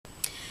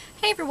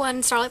Hey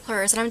everyone, Starlight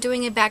Plurs, and I'm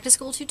doing a back to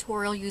school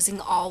tutorial using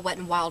all Wet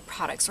n Wild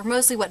products, or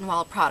mostly Wet n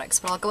Wild products,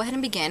 but I'll go ahead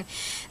and begin.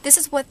 This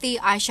is what the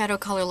eyeshadow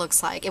color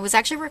looks like. It was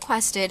actually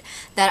requested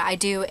that I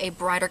do a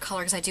brighter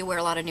color because I do wear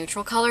a lot of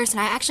neutral colors, and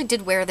I actually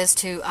did wear this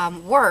to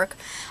work,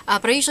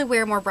 but I usually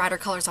wear more brighter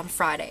colors on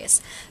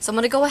Fridays. So I'm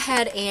going to go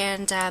ahead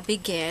and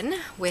begin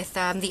with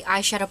the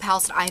eyeshadow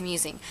palettes that I'm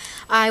using.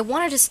 I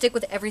wanted to stick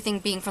with everything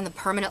being from the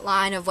permanent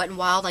line of Wet n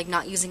Wild, like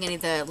not using any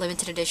of the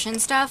limited edition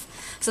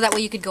stuff, so that way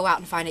you could go out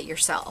and find it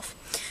yourself.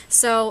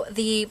 So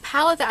the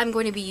palette that I'm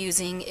going to be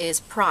using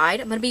is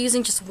Pride. I'm going to be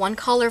using just one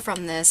color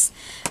from this,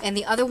 and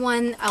the other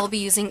one I'll be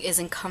using is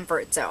in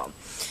Comfort Zone.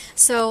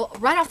 So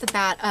right off the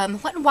bat,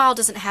 Wet n Wild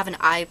doesn't have an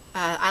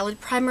eyelid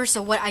primer,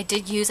 so what I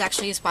did use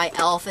actually is by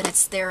e.l.f., and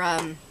it's their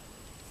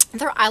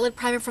eyelid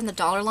primer from the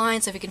dollar line,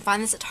 so if you can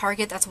find this at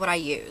Target, that's what I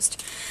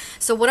used.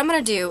 So what I'm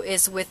going to do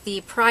is with the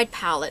Pride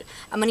palette,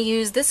 I'm going to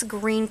use this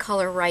green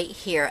color right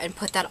here and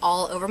put that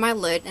all over my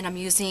lid, and I'm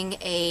using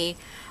a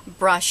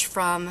brush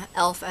from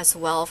e.l.f. as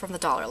well from the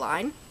dollar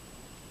line.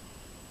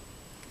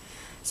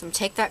 So I'm going to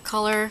take that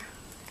color,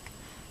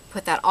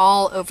 put that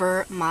all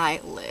over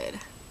my lid.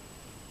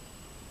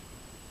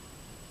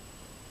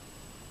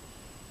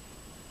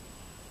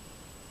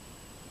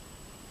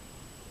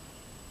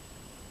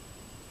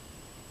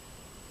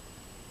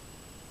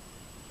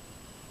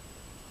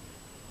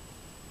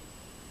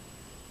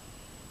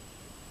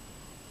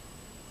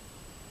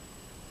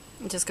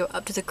 And just go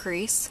up to the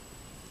crease.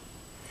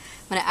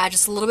 I'm going to add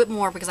just a little bit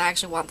more because I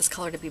actually want this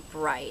color to be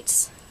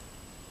bright.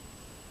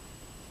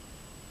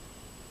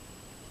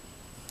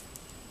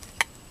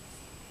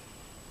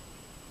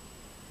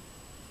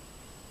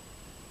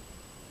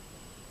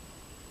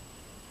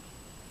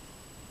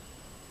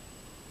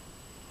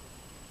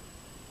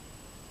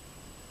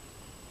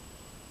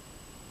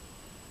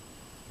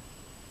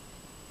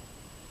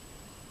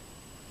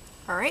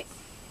 Alright.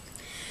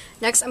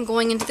 Next I'm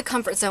going into the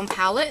Comfort Zone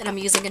palette, and I'm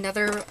using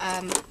another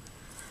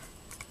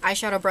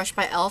eyeshadow brush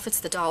by e.l.f. It's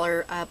the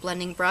dollar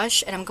blending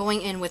brush, and I'm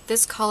going in with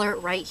this color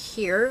right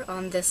here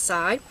on this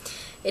side.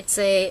 It's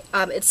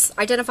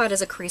identified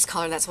as a crease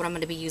color. That's what I'm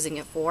going to be using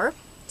it for.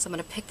 So I'm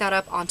going to pick that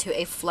up onto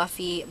a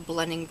fluffy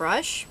blending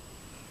brush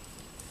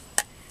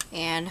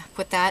and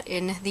put that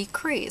in the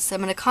crease. So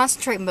I'm going to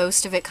concentrate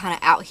most of it kind of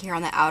out here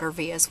on the outer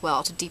V as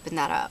well to deepen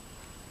that up.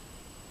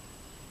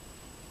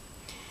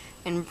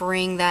 And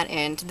bring that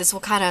in. This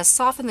will kind of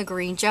soften the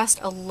green just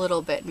a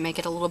little bit and make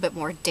it a little bit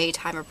more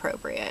daytime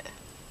appropriate.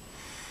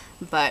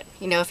 But,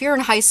 you know, if you're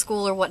in high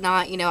school or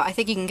whatnot, you know, I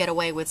think you can get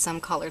away with some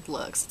colored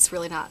looks. It's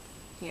really not,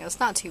 you know, it's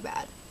not too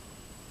bad.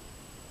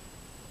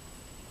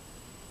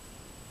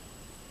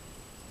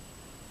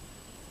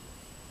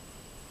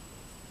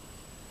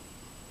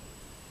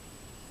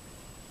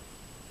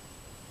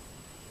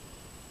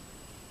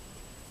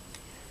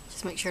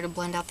 Just make sure to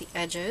blend out the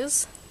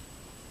edges.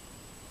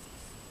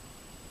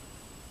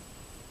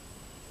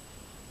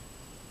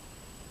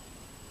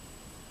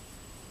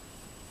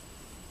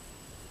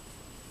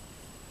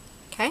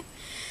 Okay.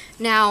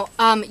 Now,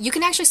 you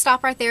can actually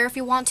stop right there if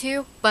you want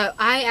to, but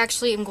I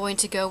actually am going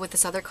to go with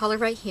this other color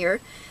right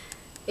here.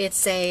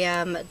 It's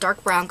a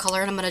dark brown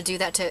color, and I'm going to do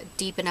that to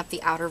deepen up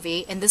the outer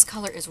V, and this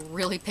color is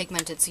really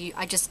pigmented, so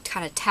I just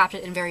kind of tapped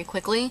it in very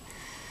quickly.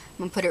 I'm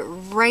going to put it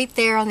right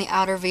there on the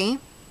outer V.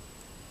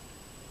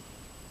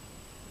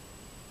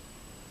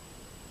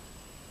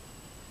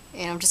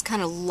 And I'm just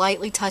kind of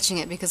lightly touching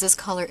it because this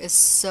color is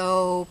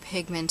so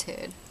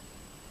pigmented.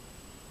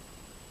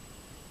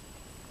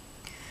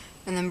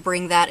 And then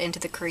bring that into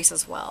the crease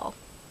as well.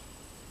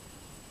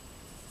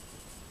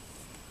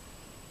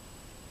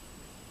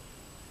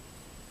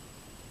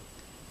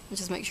 And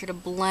just make sure to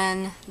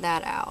blend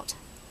that out.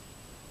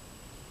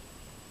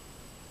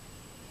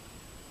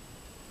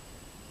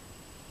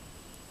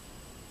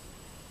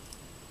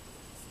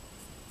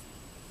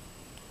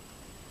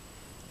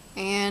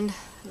 And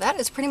that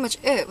is pretty much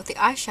it with the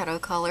eyeshadow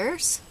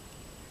colors.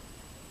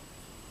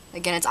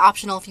 Again, it's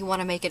optional if you want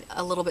to make it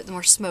a little bit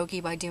more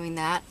smoky by doing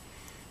that.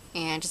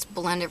 And just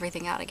blend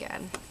everything out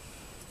again.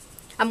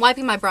 I'm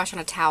wiping my brush on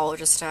a towel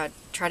just to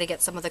try to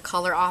get some of the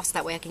color off so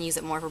that way I can use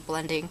it more for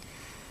blending.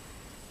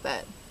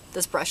 But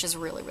this brush is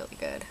really, really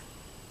good.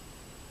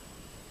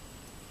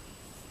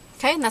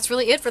 Okay, and that's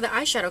really it for the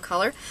eyeshadow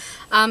color.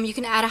 You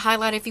can add a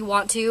highlight if you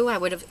want to. I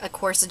would, of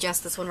course,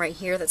 suggest this one right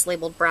here that's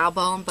labeled Brow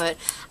Bone, but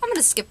I'm going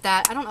to skip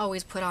that. I don't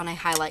always put on a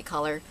highlight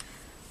color.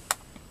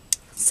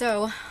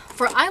 So,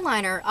 for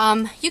eyeliner,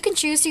 you can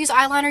choose to use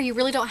eyeliner. You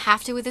really don't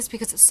have to with this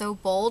because it's so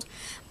bold,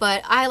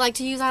 but I like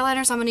to use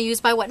eyeliner, so I'm going to use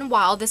by Wet n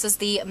Wild. This is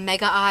the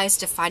MegaEyes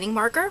Defining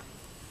Marker,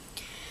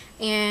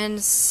 and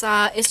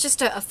it's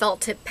just a felt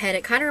tip pen.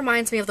 It kind of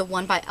reminds me of the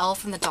one by e.l.f.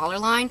 from the dollar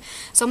line,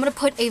 so I'm going to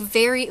put a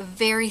very,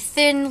 very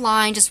thin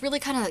line, just really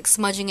kind of like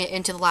smudging it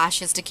into the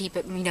lashes to keep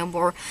it, you know,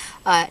 more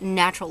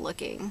natural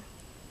looking.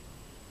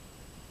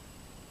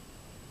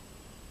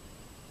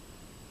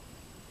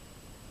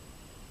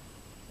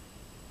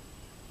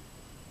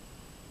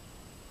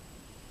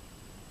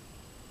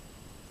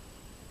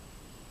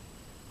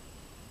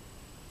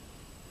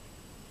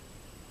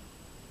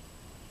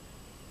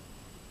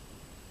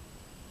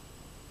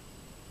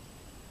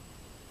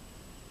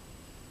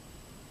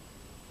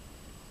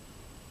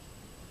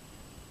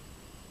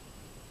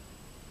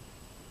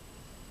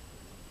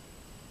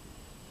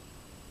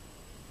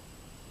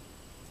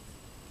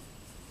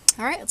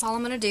 Alright, that's all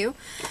I'm going to do.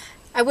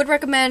 I would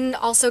recommend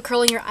also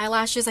curling your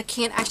eyelashes. I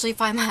can't actually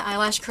find my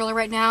eyelash curler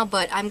right now,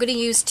 but I'm going to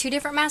use 2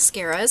 different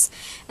mascaras,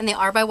 and they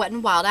are by Wet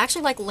n Wild. I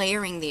actually like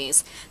layering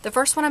these. The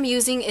first one I'm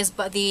using is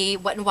the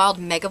Wet n Wild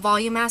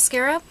MegaVolume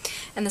mascara,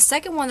 and the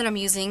second one that I'm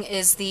using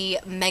is the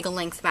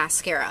MegaLength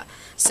mascara.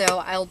 So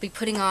I'll be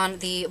putting on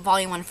the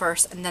volume one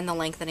first, and then the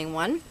lengthening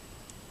one.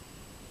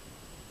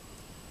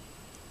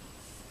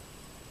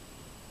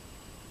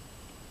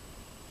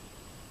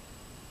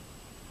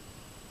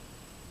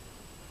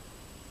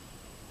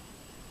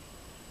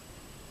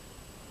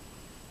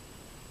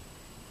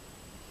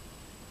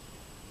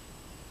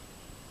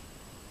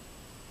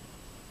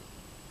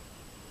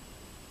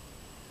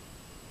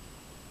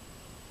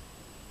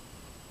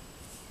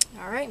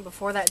 Alright,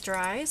 before that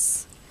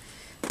dries,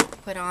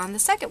 put on the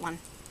second one.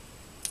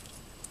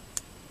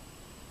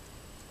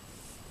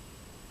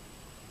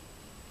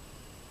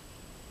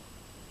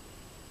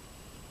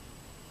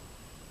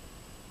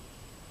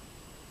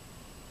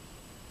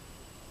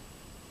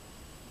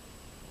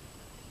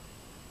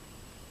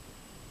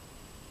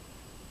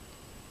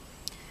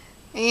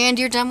 And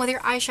you're done with your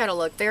eyeshadow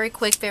look. Very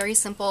quick, very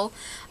simple.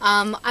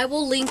 I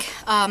will link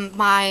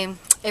my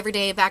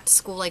everyday back to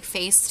school like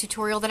face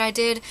tutorial that I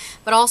did,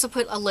 but I'll also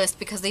put a list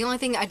because the only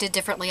thing I did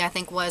differently I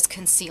think was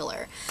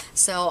concealer.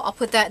 So I'll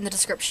put that in the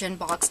description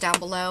box down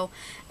below.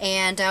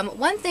 And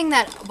one thing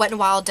that Wet n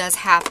Wild does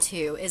have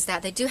too is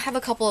that they do have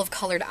a couple of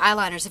colored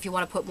eyeliners if you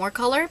want to put more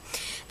color.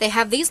 They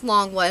have these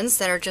long ones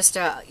that are just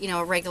a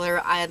a regular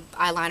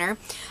eyeliner.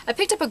 I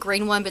picked up a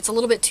green one, but it's a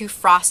little bit too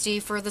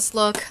frosty for this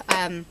look.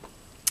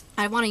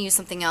 I want to use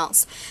something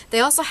else.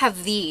 They also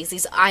have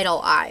these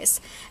idol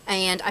eyes,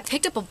 and I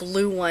picked up a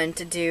blue one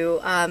to do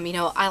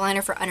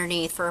eyeliner for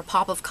underneath for a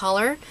pop of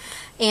color,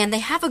 and they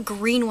have a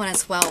green one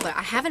as well, but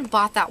I haven't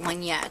bought that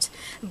one yet.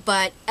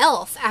 But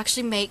e.l.f.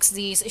 actually makes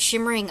these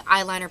shimmering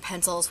eyeliner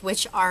pencils,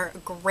 which are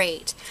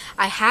great.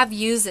 I have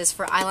used this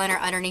for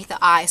eyeliner underneath the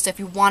eye, so if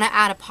you want to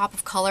add a pop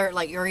of color,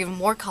 like, or even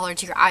more color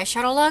to your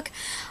eyeshadow look,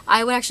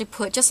 I would actually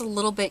put just a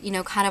little bit,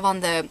 kind of on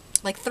the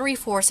like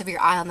 3/4 of your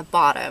eye on the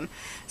bottom.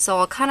 So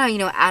I'll kind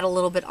of, add a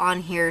little bit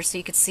on here so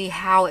you can see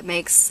how it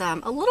makes a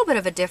little bit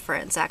of a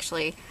difference,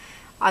 actually.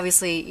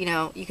 Obviously,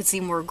 you can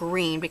see more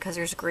green because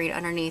there's green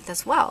underneath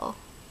as well.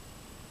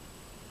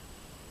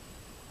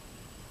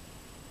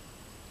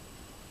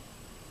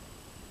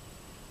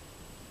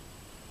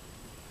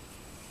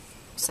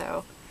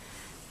 So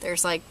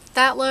there's like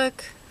that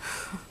look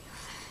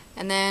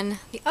and then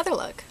the other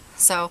look.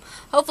 So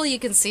hopefully you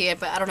can see it,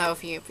 but I don't know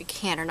if you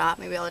can or not.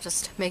 Maybe I'll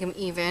just make them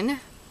even.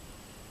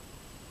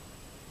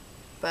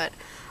 But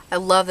I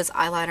love this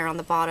eyeliner on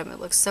the bottom. It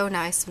looks so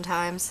nice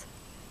sometimes.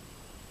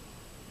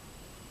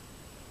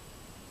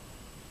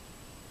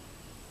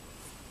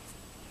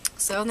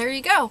 So there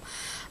you go.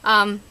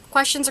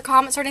 Questions or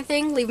comments or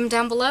anything, leave them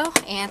down below.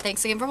 And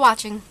thanks again for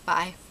watching.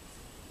 Bye.